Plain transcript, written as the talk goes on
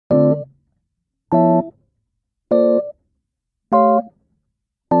Hi.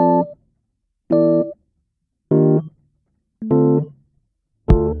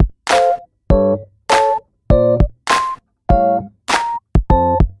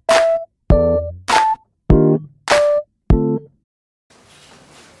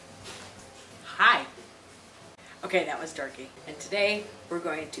 Okay, that was Darky. And today we're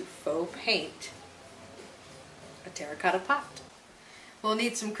going to faux paint a terracotta pot. We'll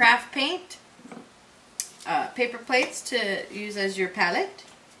need some craft paint, paper plates to use as your palette,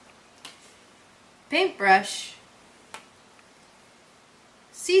 paintbrush,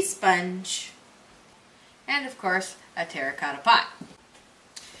 sea sponge, and of course a terracotta pot.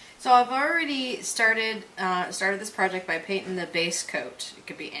 So I've already started this project by painting the base coat. It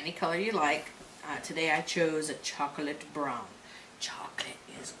could be any color you like. Today I chose a chocolate brown. Chocolate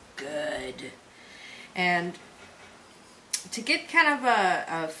is good. And to get kind of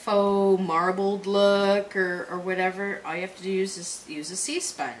a faux marbled look or whatever, all you have to do is use a sea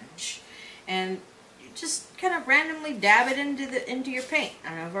sponge. And you just kind of randomly dab it into your paint.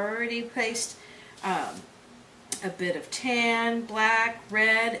 And I've already placed a bit of tan, black,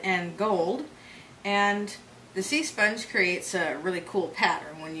 red, and gold. And the sea sponge creates a really cool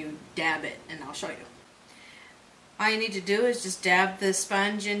pattern when you dab it, and I'll show you. All you need to do is just dab the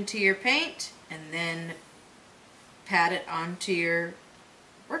sponge into your paint and then pat it onto your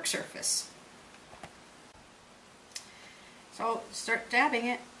work surface. So start dabbing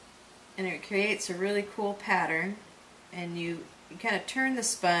it, and it creates a really cool pattern, and you kind of turn the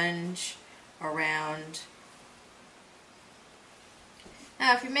sponge around.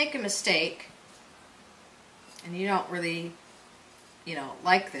 Now if you make a mistake and you don't really,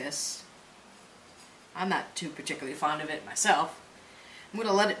 like this, I'm not too particularly fond of it myself, I'm going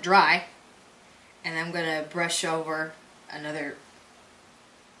to let it dry, and I'm going to brush over another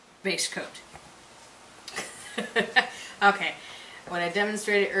base coat. Okay, what I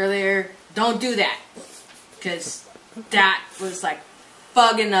demonstrated earlier, don't do that, because that was like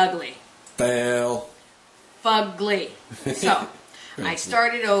fucking ugly. Fail. Fugly. So, I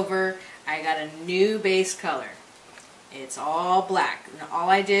started over. I got a new base color. It's all black. And all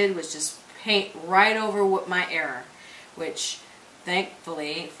I did was just paint right over my error, which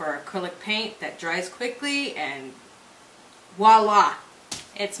thankfully for acrylic paint that dries quickly, and voila,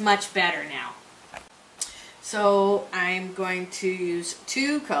 it's much better now. So I'm going to use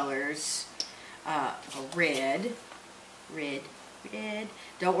two colors, a red.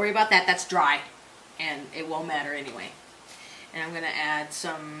 Don't worry about that, that's dry and it won't matter anyway. And I'm going to add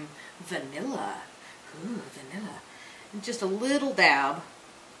some vanilla. Ooh, vanilla. And just a little dab.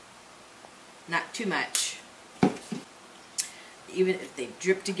 Not too much. Even if they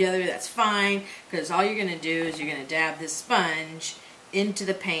drip together, that's fine. Because all you're going to do is you're going to dab this sponge into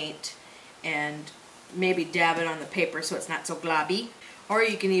the paint and maybe dab it on the paper so it's not so globby. Or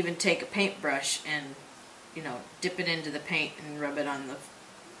you can even take a paintbrush and, dip it into the paint and rub it on the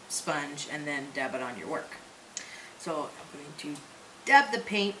sponge and then dab it on your work. So I'm going to dab the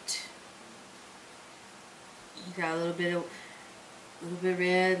paint. Got a little bit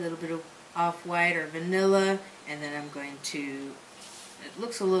red, a little bit of off-white or vanilla, and then I'm going to, it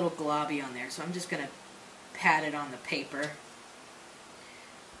looks a little globby on there, so I'm just going to pat it on the paper.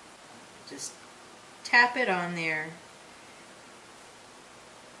 Just tap it on there.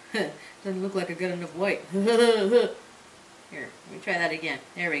 Doesn't look like a good enough white. Here, let me try that again.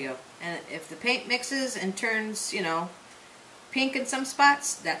 There we go. And if the paint mixes and turns, pink in some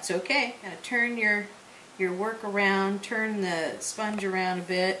spots, that's okay. Gotta turn your work around, turn the sponge around a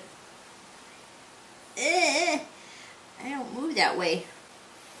bit. I don't move that way.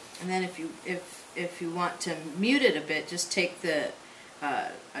 And then if you want to mute it a bit, just take the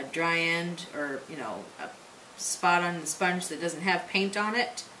a dry end or a spot on the sponge that doesn't have paint on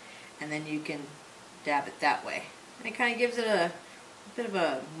it, and then you can dab it that way. And it kind of gives it a bit of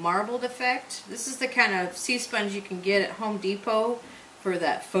a marbled effect. This is the kind of sea sponge you can get at Home Depot for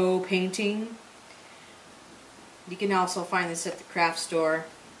that faux painting. You can also find this at the craft store.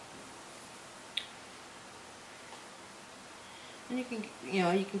 And you can,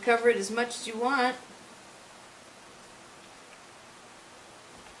 you can cover it as much as you want.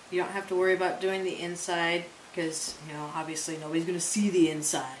 You don't have to worry about doing the inside because, obviously nobody's going to see the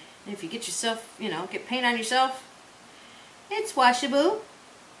inside. And if you get yourself, get paint on yourself, it's washable.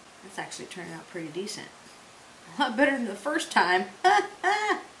 It's actually turning out pretty decent. A lot better than the first time.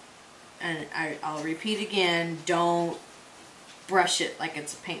 And I'll repeat again, don't brush it like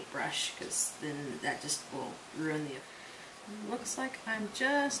it's a paintbrush, because then that just will ruin the effect. Looks like I'm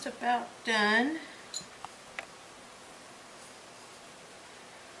just about done.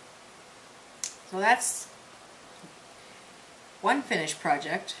 So that's one finished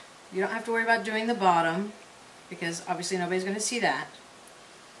project. You don't have to worry about doing the bottom because obviously nobody's going to see that.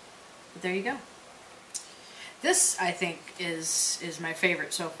 But there you go. This, I think, is my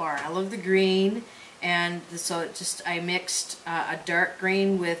favorite so far. I love the green, and so I mixed a dark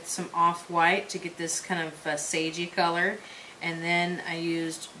green with some off-white to get this kind of sagey color, and then I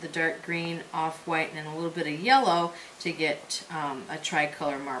used the dark green, off-white, and then a little bit of yellow to get a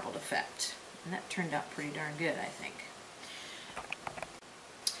tricolor marbled effect. And that turned out pretty darn good, I think.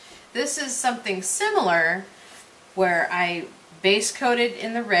 This is something similar where I base coated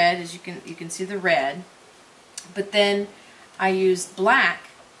in the red, as you can see the red, but then I used black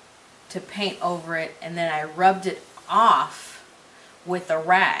to paint over it, and then I rubbed it off with a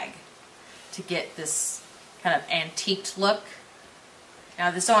rag to get this kind of antiqued look. Now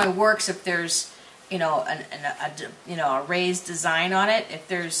this only works if there's, you know, a raised design on it. If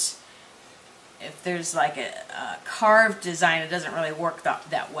there's like a carved design, it doesn't really work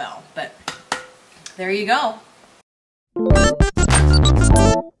that well. But there you go.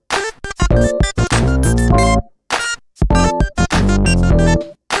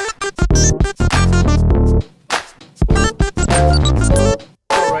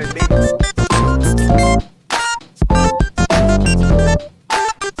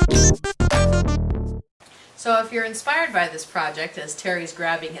 So if you're inspired by this project, as Terry's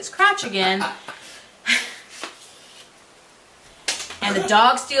grabbing his crotch again, and the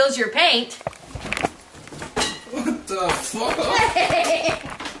dog steals your paint. What the fuck?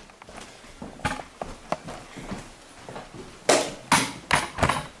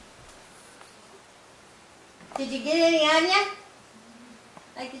 Did you get any on ya?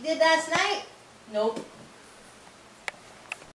 Like you did last night? Nope.